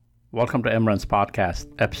Welcome to Emran's podcast,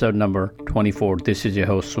 episode number 24. This is your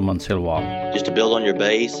host, Suman Silwal. Just to build on your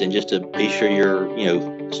base and just to be sure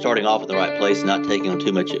you're, starting off in the right place and not taking on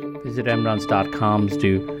too much. Visit emrans.com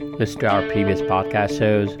to listen to our previous podcast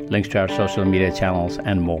shows, links to our social media channels,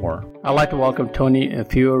 and more. I'd like to welcome Tony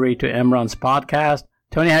Furey to Emran's podcast.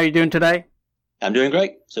 Tony, how are you doing today? I'm doing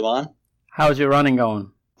great, Suman. How's your running going?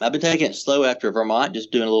 I've been taking it slow after Vermont,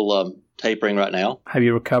 just doing a little tapering right now. Have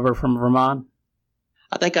you recovered from Vermont?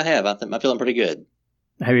 I think I have. I'm feeling pretty good.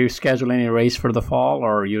 Have you scheduled any race for the fall,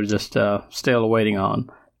 or you're just still waiting on?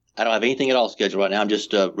 I don't have anything at all scheduled right now. I'm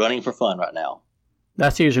just running for fun right now.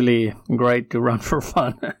 That's usually great to run for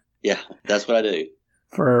fun. Yeah, that's what I do.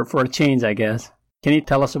 For a change, I guess. Can you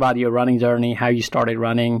tell us about your running journey, how you started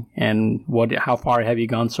running, and how far have you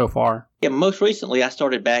gone so far? Yeah, most recently I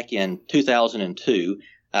started back in 2002.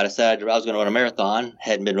 I decided I was going to run a marathon,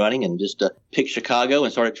 hadn't been running, and just picked Chicago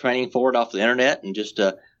and started training for it off the internet. And just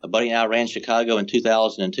a buddy and I ran Chicago in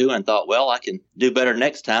 2002 and thought, well, I can do better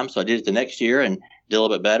next time. So I did it the next year and did a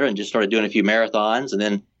little bit better and just started doing a few marathons. And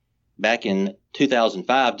then back in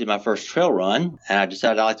 2005, did my first trail run, and I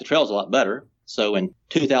decided I liked the trails a lot better. So in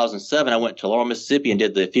 2007, I went to Laurel, Mississippi and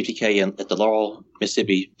did the 50K at the Laurel,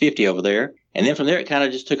 Mississippi 50 over there. And then from there, it kind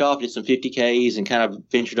of just took off, did some 50Ks and kind of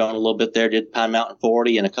ventured on a little bit there, did Pine Mountain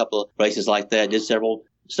 40 and a couple of races like that, did several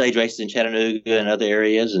stage races in Chattanooga and other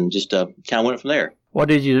areas, and just kind of went from there. What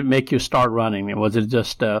did you make you start running? Was it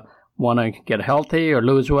just want to get healthy or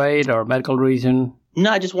lose weight or medical reason?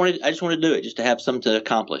 No, I just wanted to do it, just to have something to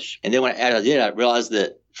accomplish. And then as I did, I realized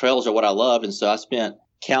that trails are what I loved, and so I spent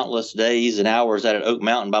countless days and hours out at Oak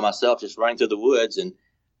Mountain by myself, just running through the woods. And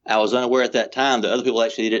I was unaware at that time that other people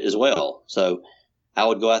actually did it as well. So I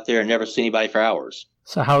would go out there and never see anybody for hours.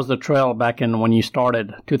 So how's the trail back in when you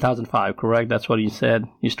started, 2005, correct? That's what you said?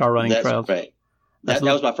 You started running trails? That's correct.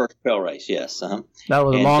 That was my first trail race, yes. Uh-huh. That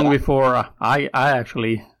was long before I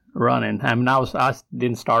actually running. I mean, I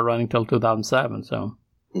didn't start running till 2007, so.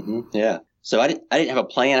 Mm-hmm, yeah. So I didn't have a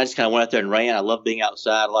plan. I just kind of went out there and ran. I love being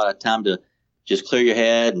outside, a lot of time to just clear your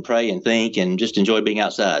head and pray and think and just enjoy being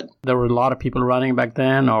outside. There were a lot of people running back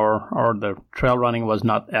then, or the trail running was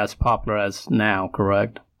not as popular as now,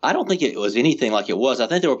 correct? I don't think it was anything like it was. I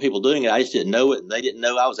think there were people doing it. I just didn't know it, and they didn't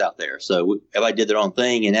know I was out there. So everybody did their own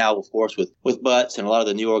thing. And now, of course, with Butts and a lot of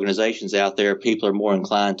the new organizations out there, people are more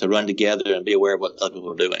inclined to run together and be aware of what other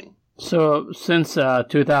people are doing. So since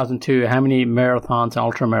 2002, how many marathons,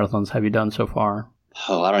 ultra marathons have you done so far?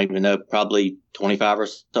 Oh, I don't even know, probably 25 or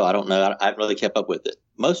so. I don't know. I haven't really kept up with it.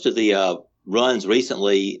 Most of the runs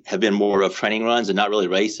recently have been more of training runs and not really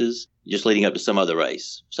races, just leading up to some other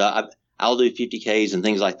race. So I'll do 50Ks and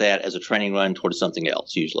things like that as a training run towards something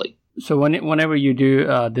else usually. So whenever you do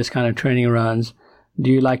this kind of training runs,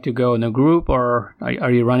 do you like to go in a group, or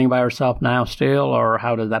are you running by yourself now still, or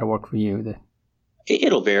how does that work for you?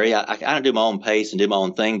 It'll vary. I do my own pace and do my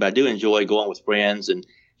own thing, but I do enjoy going with friends and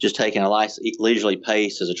just taking a nice leisurely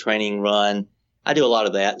pace as a training run. I do a lot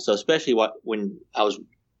of that. So especially when I was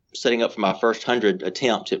setting up for my first 100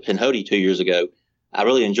 attempt at Pinhoti 2 years ago, I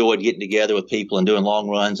really enjoyed getting together with people and doing long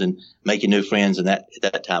runs and making new friends in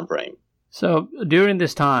that time frame. So during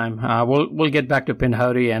this time, we'll get back to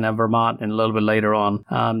Pinhoti and Vermont in a little bit later on.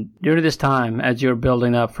 During this time, as you're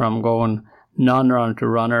building up from going non-runner to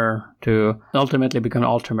runner to ultimately become an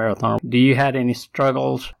ultra-marathoner, do you had any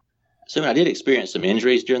struggles? So I did experience some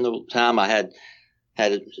injuries during the time. I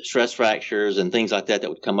had stress fractures and things like that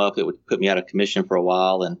would come up that would put me out of commission for a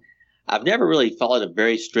while. And I've never really followed a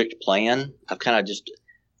very strict plan. I've kind of just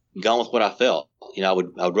gone with what I felt. I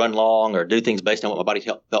would run long or do things based on what my body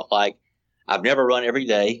felt like. I've never run every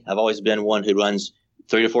day. I've always been one who runs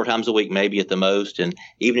 3 to 4 times a week, maybe at the most. And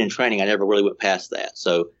even in training, I never really went past that.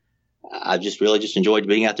 So I just really enjoyed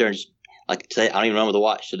being out there. And just, like today, I don't even run with a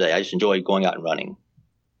watch today. I just enjoy going out and running.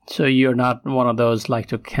 So you're not one of those like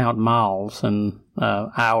to count miles and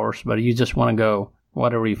hours, but you just want to go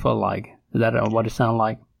whatever you feel like. Is that what it sounds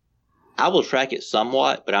like? I will track it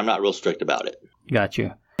somewhat, but I'm not real strict about it. Got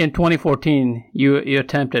you. In 2014, you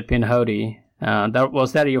attempted Pinhoti.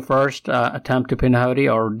 Was that your first attempt to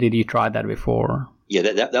Pinhoti, or did you try that before? Yeah,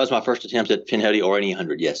 that was my first attempt at Pinhoti or any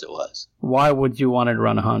 100. Yes, it was. Why would you want to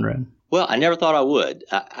run 100? Well, I never thought I would.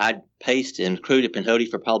 I'd paced and crewed at Pinhoti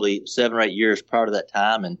for probably 7 or 8 years prior to that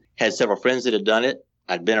time and had several friends that had done it.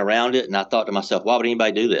 I'd been around it, and I thought to myself, why would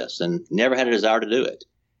anybody do this? And never had a desire to do it.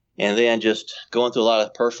 And then just going through a lot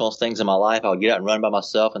of personal things in my life, I would get out and run by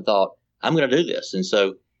myself and thought, I'm going to do this. And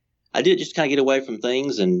so I did just kind of get away from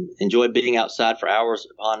things and enjoy being outside for hours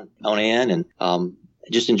on end and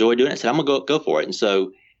just enjoy doing it. I said, I'm going to go for it. And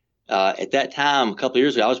so at that time, a couple of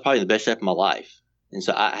years ago, I was probably in the best shape of my life. And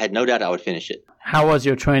so I had no doubt I would finish it. How was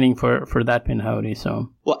your training for that Pinhoti?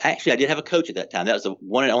 Well, actually, I did have a coach at that time. That was the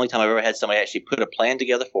one and only time I've ever had somebody actually put a plan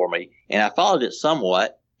together for me. And I followed it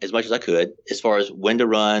somewhat, as much as I could, as far as when to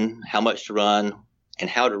run, how much to run, and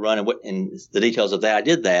how to run, and the details of that. I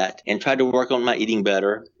did that and tried to work on my eating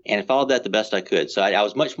better and followed that the best I could. So I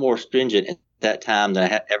was much more stringent at that time than I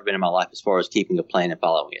had ever been in my life as far as keeping a plan and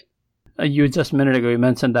following it. You just a minute ago, you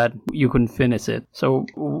mentioned that you couldn't finish it. So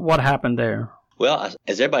what happened there? Well,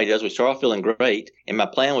 as everybody does, we start off feeling great, and my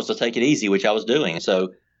plan was to take it easy, which I was doing.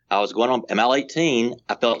 So I was going on, at mile 18,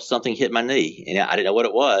 I felt something hit my knee, and I didn't know what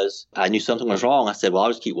it was. I knew something was wrong. I said, well, I'll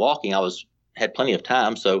just keep walking. Had plenty of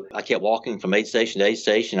time, so I kept walking from aid station to aid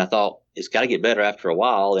station. I thought, it's got to get better after a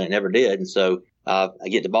while, and it never did. And so I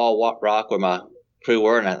get to Ball Rock where my crew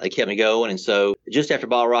were, and they kept me going. And so just after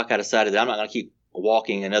Ball Rock, I decided that I'm not going to keep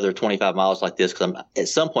walking another 25 miles like this, because at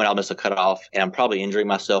some point I'll miss a cutoff and I'm probably injuring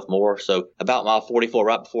myself more. So about mile 44,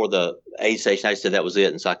 right before the aid station, I said that was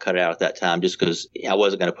it. And so I cut it out at that time just because I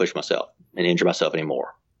wasn't going to push myself and injure myself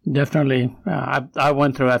anymore. Definitely. I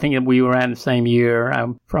went through, I think we ran the same year.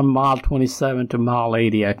 From mile 27 to mile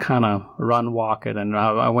 80, I kind of walk it, and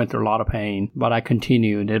I went through a lot of pain, but I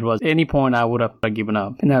continued. It was any point I would have given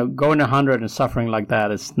up. Going 100 and suffering like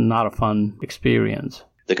that is not a fun experience.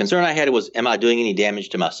 The concern I had was, am I doing any damage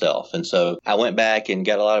to myself? And so I went back and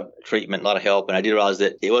got a lot of treatment, a lot of help, and I did realize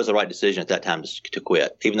that it was the right decision at that time to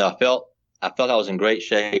quit. Even though I felt I was in great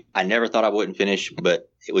shape, I never thought I wouldn't finish, but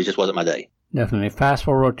it just wasn't my day. Definitely. Fast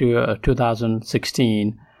forward to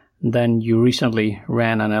 2016, then you recently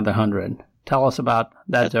ran another 100. Tell us about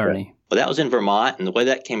that That's journey. Right. Well, that was in Vermont, and the way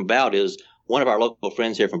that came about is one of our local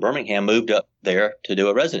friends here from Birmingham moved up there to do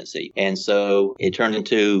a residency. And so it turned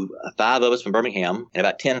into 5 of us from Birmingham, and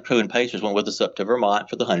about 10 crew and pacers went with us up to Vermont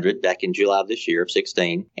for the 100 back in July of this year of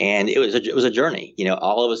 16. And it was a journey.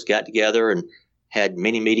 All of us got together and had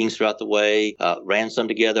many meetings throughout the way, ran some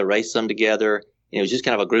together, raced some together. And it was just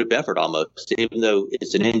kind of a group effort almost. Even though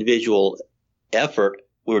it's an individual effort,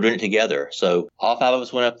 we were doing it together. So all 5 of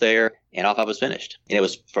us went up there, and all 5 of us finished. And it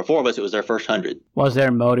was, for 4 of us, it was their first 100. Was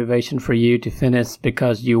there motivation for you to finish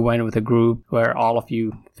because you went with a group where all of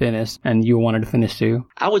you finished and you wanted to finish too?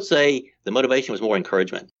 I would say the motivation was more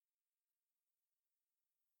encouragement.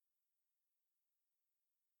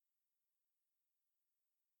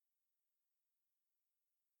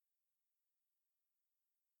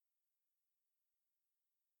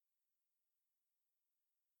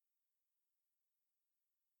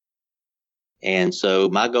 And so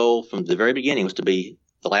my goal from the very beginning was to be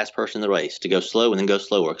the last person in the race, to go slow and then go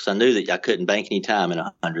slower, because I knew that I couldn't bank any time in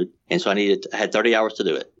 100. And so I had 30 hours to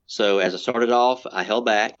do it. So as I started off, I held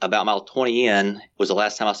back. About mile 20 in was the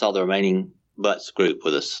last time I saw the remaining Butts group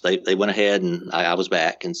with us. They went ahead and I was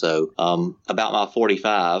back. And so about mile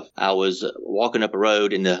 45, I was walking up a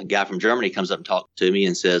road, and the guy from Germany comes up and talks to me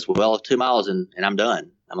and says, well, 2 miles and I'm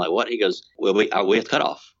done. I'm like, what? He goes, well, we have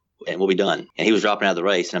cutoff and we'll be done. And he was dropping out of the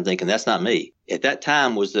race, and I'm thinking, that's not me. At that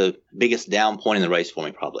time was the biggest down point in the race for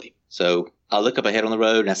me, probably. So I look up ahead on the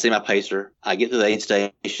road, and I see my pacer. I get to the aid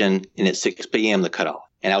station, and at 6 p.m., the cutoff.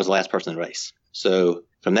 And I was the last person in the race. So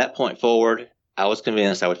from that point forward, I was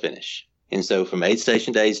convinced I would finish. And so from aid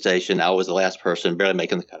station to aid station, I was the last person, barely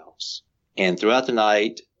making the cutoffs. And throughout the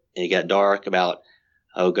night, it got dark about,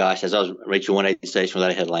 as I was reaching one aid station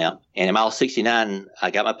without a headlamp. And at mile 69,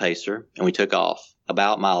 I got my pacer, and we took off.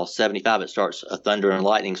 About mile 75, it starts a thunder and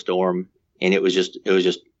lightning storm, and it was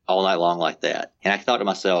just all night long like that. And I thought to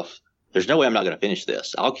myself, there's no way I'm not going to finish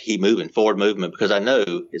this. I'll keep forward movement, because I know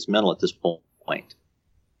it's mental at this point.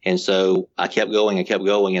 And so I kept going,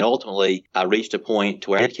 and ultimately I reached a point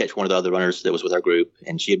to where I had to catch one of the other runners that was with our group,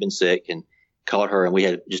 and she had been sick, and caught her, and we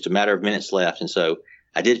had just a matter of minutes left. And so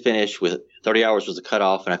I did finish with 30 hours was the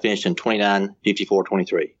cutoff, and I finished in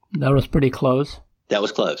 29:54:23. That was pretty close. That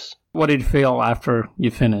was close. What did you feel after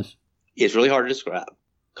you finished? It's really hard to describe,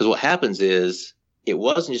 because what happens is it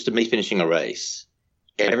wasn't just me finishing a race.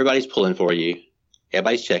 Everybody's pulling for you.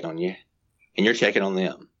 Everybody's checking on you, and you're checking on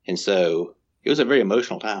them. And so it was a very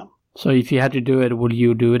emotional time. So if you had to do it, would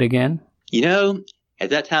you do it again?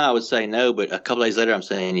 At that time I would say no, but a couple days later I'm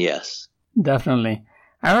saying yes. Definitely.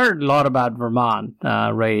 I heard a lot about Vermont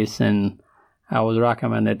race, and I was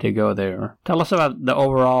recommended to go there. Tell us about the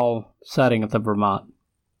overall setting of the Vermont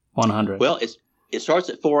 100. Well, it starts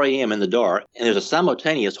at 4 a.m. in the dark, and there's a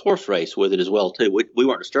simultaneous horse race with it as well, too. We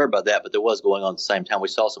weren't disturbed by that, but there was going on at the same time. We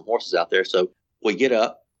saw some horses out there. So we get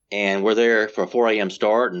up, and we're there for a 4 a.m.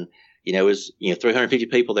 start, and, it was 350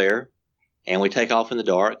 people there. and we take off in the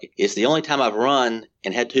dark. It's the only time I've run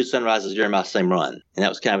and had 2 sunrises during my same run, and that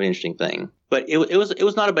was kind of an interesting thing. But it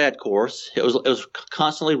was not a bad course. It was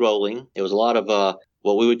constantly rolling. It was a lot of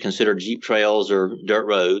what we would consider jeep trails or dirt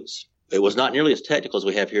roads. It was not nearly as technical as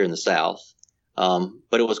we have here in the South,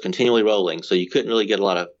 but it was continually rolling, so you couldn't really get a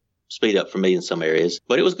lot of speed up for me in some areas.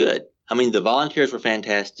 But it was good. I mean, the volunteers were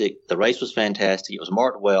fantastic. The race was fantastic. It was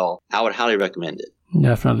marked well. I would highly recommend it.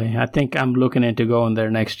 Definitely. I think I'm looking into going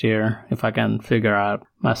there next year if I can figure out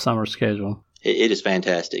my summer schedule. It is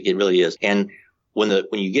fantastic. It really is. And when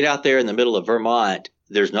you get out there in the middle of Vermont,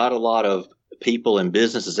 there's not a lot of people and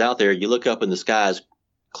businesses out there. You look up in the skies,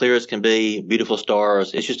 clear as can be, beautiful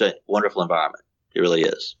stars. It's just a wonderful environment. It really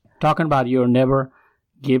is. Talking about your never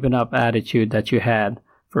giving up attitude that you had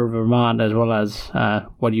for Vermont as well as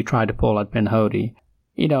what you tried to pull at Pinhoti.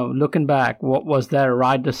 Looking back, what was that a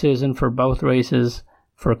right decision for both races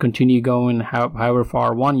for continue going however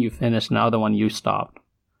far one you finished and the other one you stopped?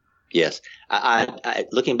 Yes. I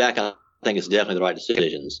looking back, I think it's definitely the right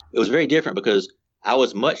decisions. It was very different because I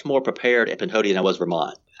was much more prepared at Pinhoti than I was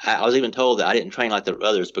Vermont. I was even told that I didn't train like the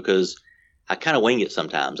others because I kind of wing it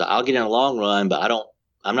sometimes. I'll get in a long run, but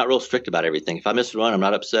I'm not real strict about everything. If I miss a run, I'm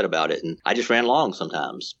not upset about it. And I just ran long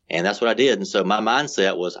sometimes. And that's what I did. And so my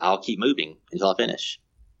mindset was I'll keep moving until I finish.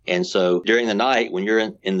 And so during the night, when you're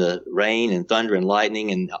in the rain and thunder and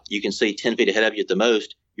lightning and you can see 10 feet ahead of you at the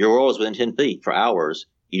most, your world is within 10 feet for hours.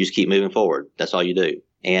 You just keep moving forward. That's all you do.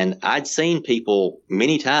 And I'd seen people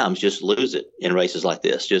many times just lose it in races like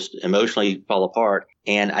this, just emotionally fall apart.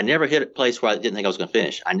 And I never hit a place where I didn't think I was going to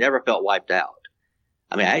finish. I never felt wiped out.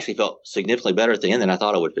 I mean, I actually felt significantly better at the end than I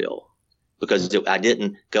thought I would feel because I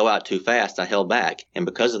didn't go out too fast. I held back. And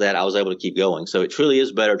because of that, I was able to keep going. So it truly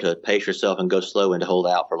is better to pace yourself and go slow and to hold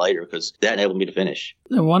out for later because that enabled me to finish.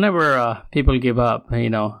 Whenever people give up,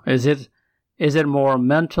 is it more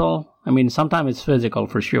mental? I mean, sometimes it's physical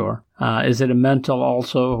for sure. Is it a mental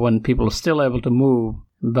also when people are still able to move,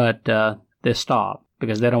 but they stop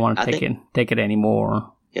because they don't want to take it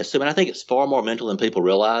anymore? Yes, I think it's far more mental than people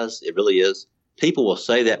realize. It really is. People will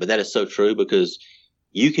say that, but that is so true because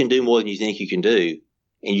you can do more than you think you can do,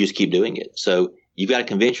 and you just keep doing it. So you've got to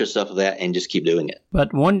convince yourself of that and just keep doing it.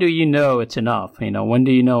 But when do you know it's enough? When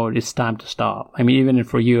do you know it's time to stop? I mean, even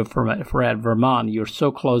for you, for at Vermont, you're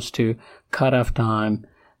so close to cutoff time,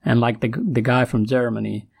 and like the guy from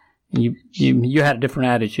Germany, you had a different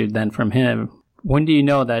attitude than from him. When do you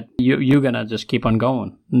know that you're gonna just keep on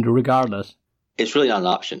going, regardless? It's really not an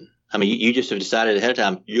option. I mean, you just have decided ahead of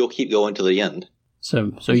time you'll keep going to the end.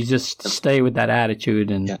 So you just stay with that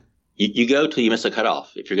attitude and yeah. You go till you miss a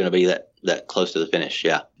cutoff if you're going to be that close to the finish.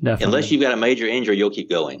 Yeah, definitely. Unless you've got a major injury, you'll keep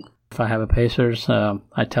going. If I have a Pacers,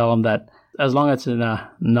 I tell them that as long as it's in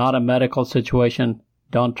not a medical situation,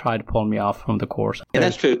 don't try to pull me off from the course. And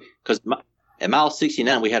that's true because at mile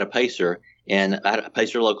 69 we had a pacer, and I had a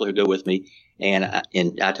pacer local who'd go with me, and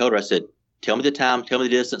I told her, I said, "Tell me the time, tell me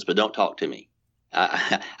the distance, but don't talk to me."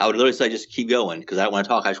 I would literally say just keep going because I don't want to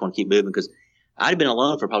talk. I just want to keep moving because I'd been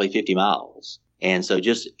alone for probably 50 miles. And so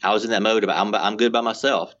I was in that mode of I'm good by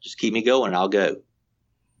myself. Just keep me going and I'll go.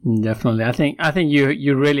 Definitely. I think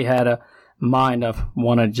you really had a mind of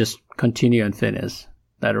want to just continue and finish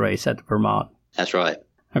that race at Vermont. That's right.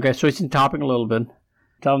 Okay, switching topic a little bit.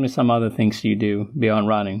 Tell me some other things you do beyond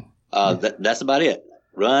running. That's about it.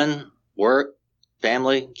 Run, work,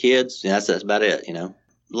 family, kids. That's about it,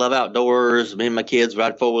 Love outdoors. Me and my kids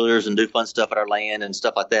ride four-wheelers and do fun stuff at our land and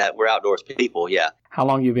stuff like that. We're outdoors people, yeah. How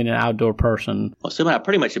long you been an outdoor person? Well, I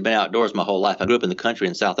pretty much have been outdoors my whole life. I grew up in the country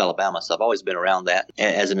in South Alabama, so I've always been around that.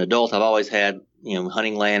 As an adult, I've always had,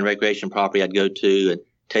 hunting land, recreation property I'd go to and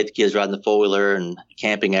take the kids riding the four-wheeler and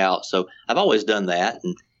camping out. So I've always done that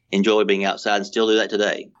and enjoy being outside and still do that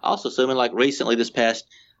today. Also, like recently this past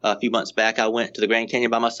few months back, I went to the Grand Canyon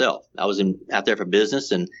by myself. I was out there for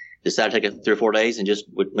business and decided to take it 3 or 4 days and just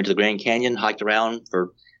went to the Grand Canyon, hiked around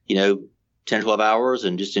for, 10, 12 hours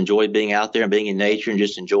and just enjoyed being out there and being in nature and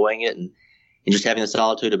just enjoying it and just having the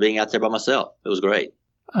solitude of being out there by myself. It was great.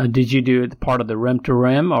 Did you do part of the rim to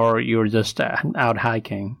rim or you were just out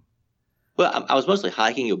hiking? Well, I was mostly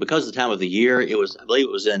hiking. Because of the time of the year, I believe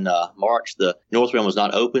it was in March, the North Rim was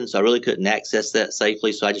not open, so I really couldn't access that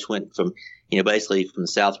safely. So I just went from, basically from the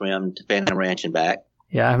South Rim to Phantom Ranch and back.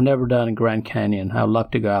 Yeah, I've never done Grand Canyon. I would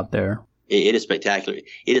love to go out there. It is spectacular.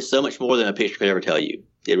 It is so much more than a picture could ever tell you.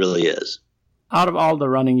 It really is. Out of all the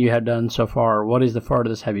running you have done so far, what is the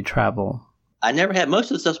furthest have you traveled? I never had.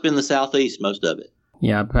 Most of the stuff's been in the Southeast, most of it.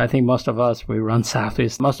 Yeah, I think most of us, we run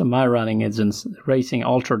Southeast. Most of my running is in racing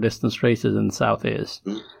ultra-distance races in the Southeast.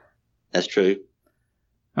 That's true.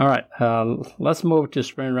 All right, let's move to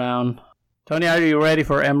sprint round Tony, are you ready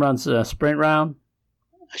for Emron's sprint round?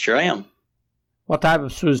 I sure am. What type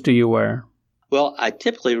of shoes do you wear? Well, I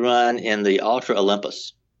typically run in the Ultra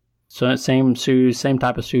Olympus. So same shoes, same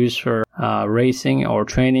type of shoes for racing or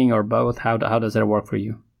training or both? How does that work for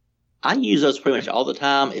you? I use those pretty much all the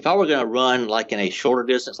time. If I were going to run like in a shorter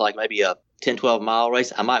distance, like maybe a 10, 12-mile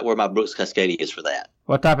race, I might wear my Brooks Cascadias for that.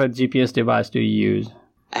 What type of GPS device do you use?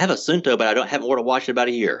 I have a Suunto, but I haven't worn a watch in about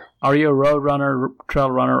a year. Are you a road runner, trail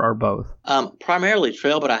runner, or both? Primarily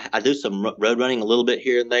trail, but I do some road running a little bit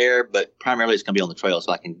here and there, but primarily it's going to be on the trail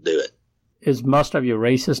so I can do it. Is most of your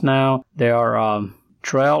races now, they are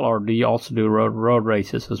trail, or do you also do road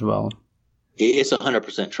races as well? It's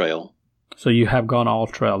 100% trail. So you have gone all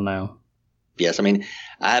trail now? Yes, I mean,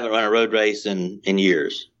 I haven't run a road race in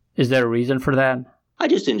years. Is there a reason for that? I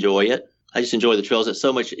just enjoy it. I just enjoy the trails. It's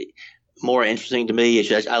so much more interesting to me.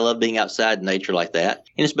 I love being outside in nature like that.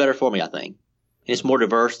 And it's better for me, I think. And it's more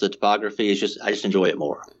diverse. The topography is I just enjoy it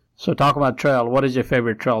more. So talk about trail. What is your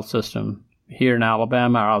favorite trail system? Here in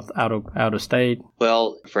Alabama or out of state?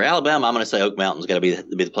 Well, for Alabama, I'm going to say Oak Mountain's got to be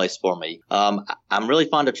the place for me. I'm really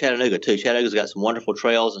fond of Chattanooga, too. Chattanooga's got some wonderful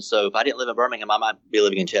trails. And so if I didn't live in Birmingham, I might be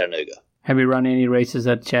living in Chattanooga. Have you run any races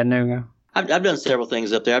at Chattanooga? I've done several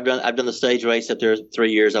things up there. I've done the stage race up there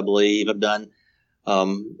 3 years, I believe.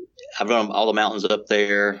 I've run all the mountains up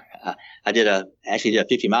there. I did a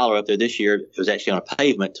 50-miler up there this year. It was actually on a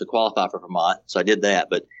pavement to qualify for Vermont, so I did that.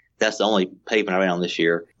 But that's the only pavement I ran on this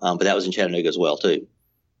year. But that was in Chattanooga as well too.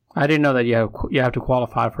 I didn't know that you have to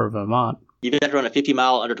qualify for Vermont. You have to run a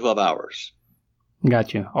 50-mile under 12 hours.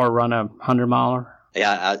 Got you. Or run a 100-miler.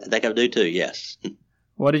 Yeah, I think I do too. Yes.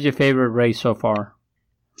 What is your favorite race so far?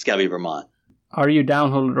 It's got to be Vermont. Are you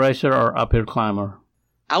downhill racer or uphill climber?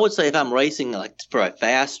 I would say if I'm racing like for a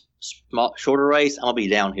fast, shorter race, I'm going to be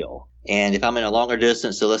downhill. And if I'm in a longer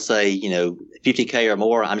distance, so let's say, 50K or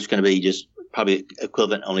more, I'm just going to be just probably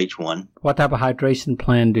equivalent on each one. What type of hydration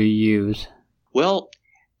plan do you use? Well,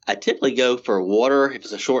 I typically go for water. If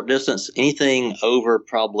it's a short distance, anything over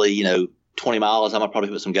probably, 20 miles, I'm going to probably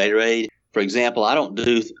put some Gatorade. For example, I don't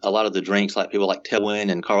do a lot of the drinks like people like Tailwind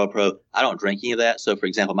and CarboPro. I don't drink any of that. So, for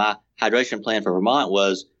example, my hydration plan for Vermont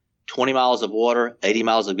was 20 miles of water, 80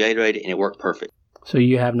 miles of Gatorade, and it worked perfect. So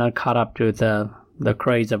you have not caught up to the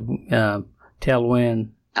craze of Tailwind?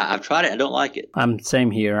 I've tried it. I don't like it. I'm same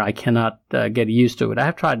here. I cannot get used to it. I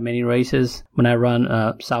have tried many races. When I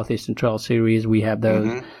run Southeastern Trail Series, we have those.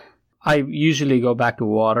 Mm-hmm. I usually go back to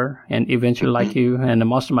water, and eventually, like you, and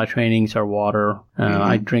most of my trainings are water.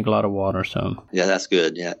 I drink a lot of water, so. Yeah, that's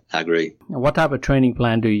good. Yeah, I agree. What type of training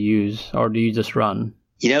plan do you use, or do you just run?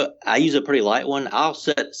 I use a pretty light one. I'll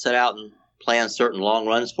set out and plan certain long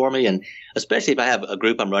runs for me, and especially if I have a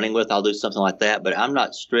group I'm running with, I'll do something like that. But I'm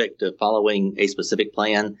not strict to following a specific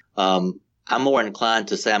plan. I'm more inclined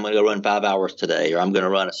to say I'm going to go run 5 hours today, or I'm going to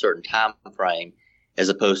run a certain time frame, as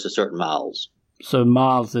opposed to certain miles. So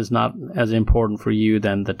miles is not as important for you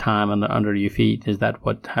than the time under your feet. Is that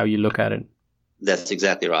how you look at it? That's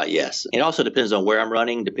exactly right. Yes. It also depends on where I'm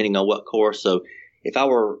running, depending on what course. So if I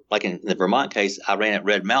were like in the Vermont case, I ran at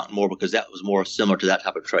Red Mountain more because that was more similar to that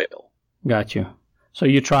type of trail. Got you. So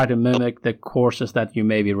you try to mimic the courses that you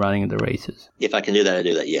may be running in the races. If I can do that, I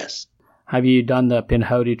do that. Yes. Have you done the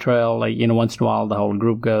Pinhoti Trail? Like, once in a while the whole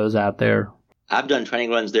group goes out there. I've done training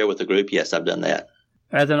runs there with the group. Yes, I've done that.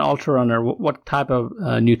 As an ultra runner, what type of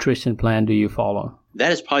nutrition plan do you follow?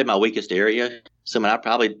 That is probably my weakest area. So I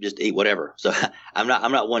probably just eat whatever. So I'm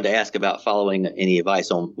not one to ask about following any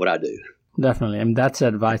advice on what I do. Definitely. And that's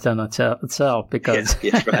advice on itself because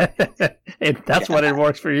yes, right. That's what it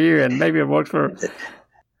works for you, and maybe it works for...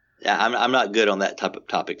 Yeah, I'm not good on that type of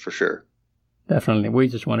topic for sure. Definitely. We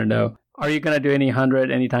just want to know, are you going to do any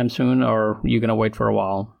 100 anytime soon, or are you going to wait for a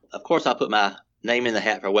while? Of course, I'll put my name in the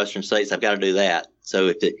hat for Western States. I've got to do that.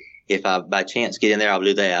 So if I by chance get in there, I'll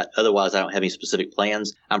do that. Otherwise, I don't have any specific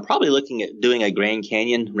plans. I'm probably looking at doing a Grand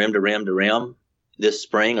Canyon rim to rim to rim this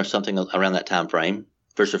spring or something around that time frame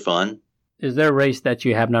for fun. Is there a race that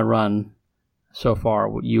you have not run so far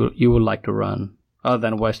you would like to run other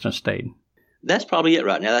than Western State? That's probably it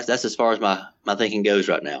right now. That's as far as my thinking goes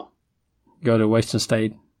right now. Go to Western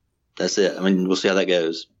State? That's it. I mean, we'll see how that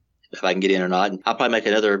goes, if I can get in or not. I'll probably make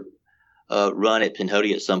another run at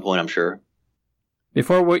Pinhoti at some point, I'm sure.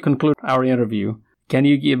 Before we conclude our interview, can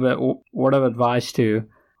you give a word of advice to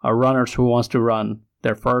our runners who wants to run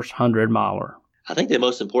their first 100-miler? I think the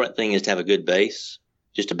most important thing is to have a good base,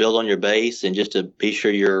 just to build on your base and just to be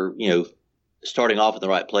sure you're, starting off in the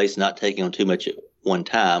right place, not taking on too much at one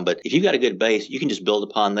time. But if you've got a good base, you can just build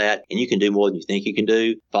upon that, and you can do more than you think you can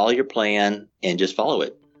do. Follow your plan and just follow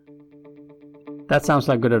it. That sounds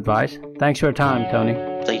like good advice. Thanks for your time, Tony.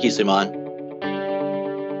 Thank you, Suman.